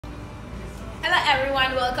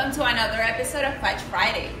everyone, welcome to another episode of Fudge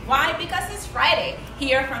Friday. Why? Because it's Friday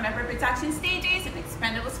here from EPI Production Stages and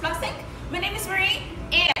Expendables Plus Inc. My name is Friyay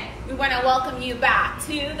and we want to welcome you back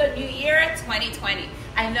to the new year 2020.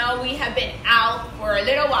 I know we have been out for a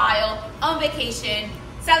little while on vacation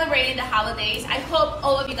celebrating the holidays. I hope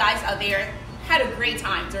all of you guys out there had a great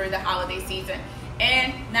time during the holiday season.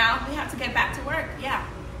 And now we have to get back to work. Yeah,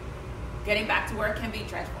 getting back to work can be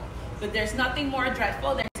dreadful, but there's nothing more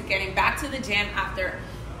dreadful than getting back to the gym after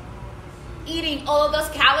eating all of those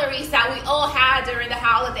calories that we all had during the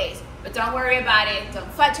holidays. But don't worry about it,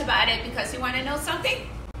 don't fudge about it, because you want to know something?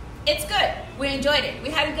 It's good. We enjoyed it. We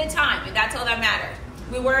had a good time, and that's all that matters.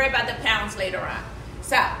 We worry about the pounds later on.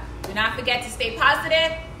 So do not forget to stay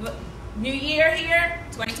positive. New year here,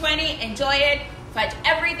 2020, enjoy it. Fudge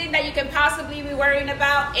everything that you can possibly be worrying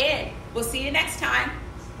about, and we'll see you next time.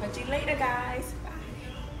 Fudge you later, guys.